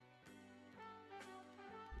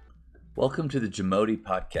Welcome to the Jamodi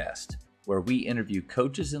Podcast, where we interview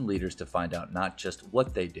coaches and leaders to find out not just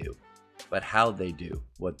what they do, but how they do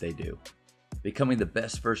what they do. Becoming the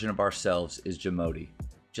best version of ourselves is Jamodi,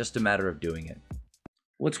 just a matter of doing it.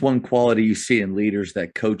 What's one quality you see in leaders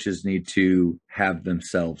that coaches need to have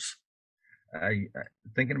themselves?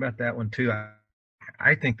 Thinking about that one too,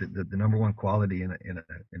 I think that the number one quality in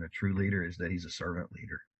a true leader is that he's a servant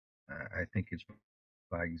leader. I think it's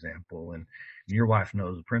by example, and your wife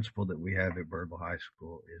knows the principle that we have at Birdville High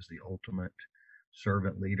School is the ultimate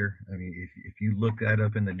servant leader. I mean, if you look that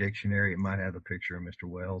up in the dictionary, it might have a picture of Mr.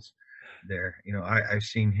 Wells there. You know, I've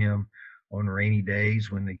seen him on rainy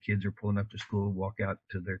days when the kids are pulling up to school, walk out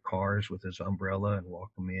to their cars with his umbrella and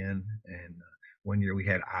walk them in. And one year we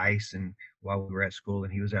had ice, and while we were at school,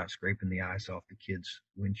 and he was out scraping the ice off the kids'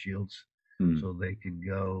 windshields so they could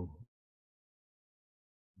go,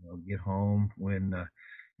 get home when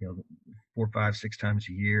 4, 5, 6 times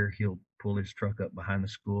a year he'll pull his truck up behind the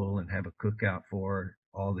school and have a cookout for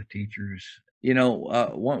all the teachers.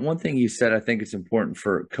 One thing you said, I think it's important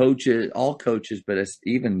for coaches, all coaches, but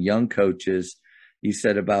even young coaches, you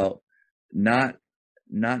said about not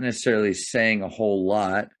necessarily saying a whole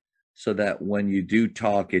lot so that when you do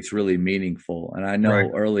talk, it's really meaningful. And I know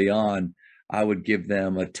early on, I would give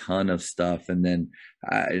them a ton of stuff and then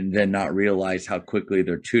not realize how quickly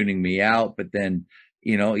they're tuning me out. But then,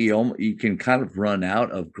 you can kind of run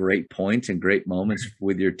out of great points and great moments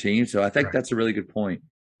with your team. So I think that's a really good point.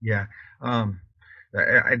 Yeah.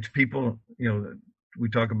 People, we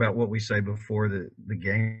talk about what we say before the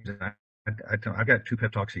games. I've got 2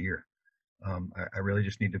 pep talks a year. I really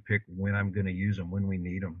just need to pick when I'm going to use them, when we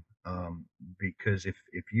need them. Because if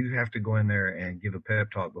you have to go in there and give a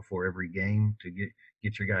pep talk before every game to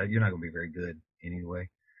get your guy, you're not going to be very good anyway.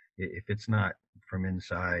 If it's not from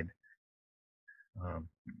inside, I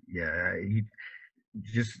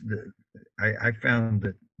found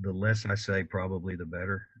that the less I say, probably the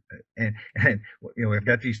better. And I've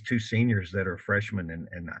got these 2 seniors that are freshmen,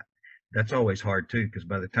 and that's always hard too, because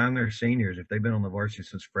by the time they're seniors, if they've been on the varsity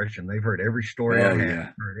since freshman, they've heard every story I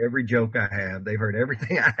have, heard every joke I have, they've heard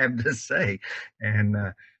everything I have to say, and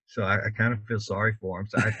so I kind of feel sorry for them.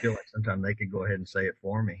 So I feel like sometimes they could go ahead and say it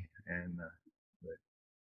for me. And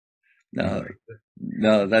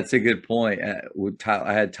No, that's a good point.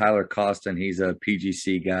 I had Tyler Costin, he's a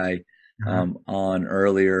PGC guy, on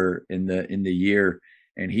earlier in the year,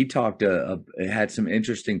 and he talked had some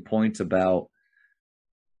interesting points about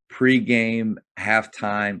pre-game,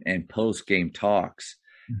 halftime, and post-game talks.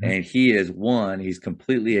 And he's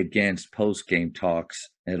completely against post-game talks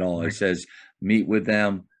at all. He says, meet with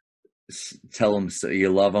them, tell them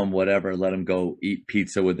you love them, whatever, let them go eat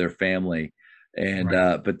pizza with their family. And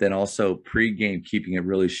but then also pre-game, keeping it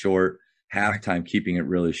really short, halftime, keeping it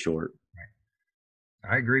really short.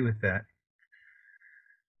 I agree with that.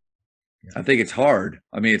 Yeah. I think it's hard.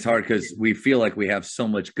 I mean, it's hard because we feel like we have so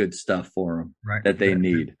much good stuff for them that they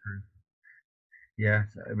need. Yeah,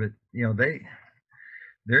 but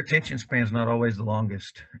their attention span's not always the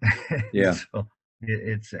longest. Yeah. So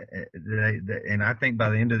and I think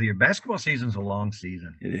by the end of the year, basketball season's a long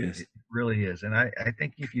season. It is. It really is. And I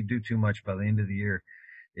think if you do too much by the end of the year,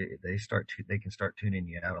 they can start tuning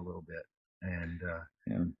you out a little bit. And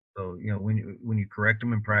so when you correct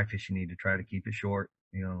them in practice, you need to try to keep it short.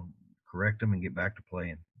 Correct them and get back to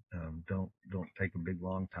playing. Don't take a big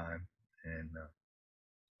long time. And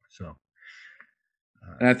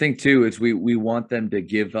and I think too is we want them to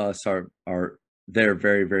give us their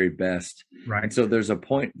very, very best. Right. And so there's a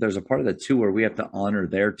part of the too where we have to honor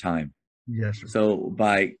their time. Yes. Sir. So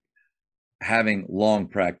by having long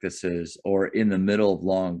practices or in the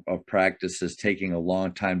middle of practices, taking a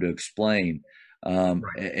long time to explain, and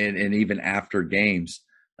even after games,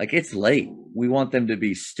 like it's late. We want them to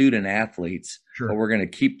be student athletes, but we're going to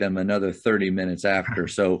keep them another 30 minutes after.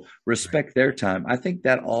 So respect their time. I think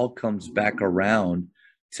that all comes back around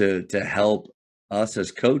to help us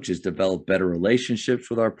as coaches develop better relationships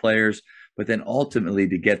with our players, but then ultimately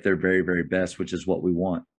to get their very, very best, which is what we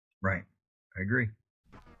want. Right. I agree.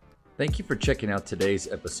 Thank you for checking out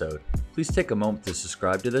today's episode. Please take a moment to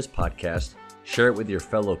subscribe to this podcast, share it with your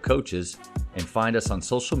fellow coaches, and find us on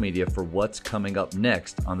social media for what's coming up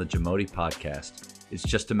next on the Jamodi Podcast. It's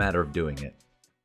just a matter of doing it.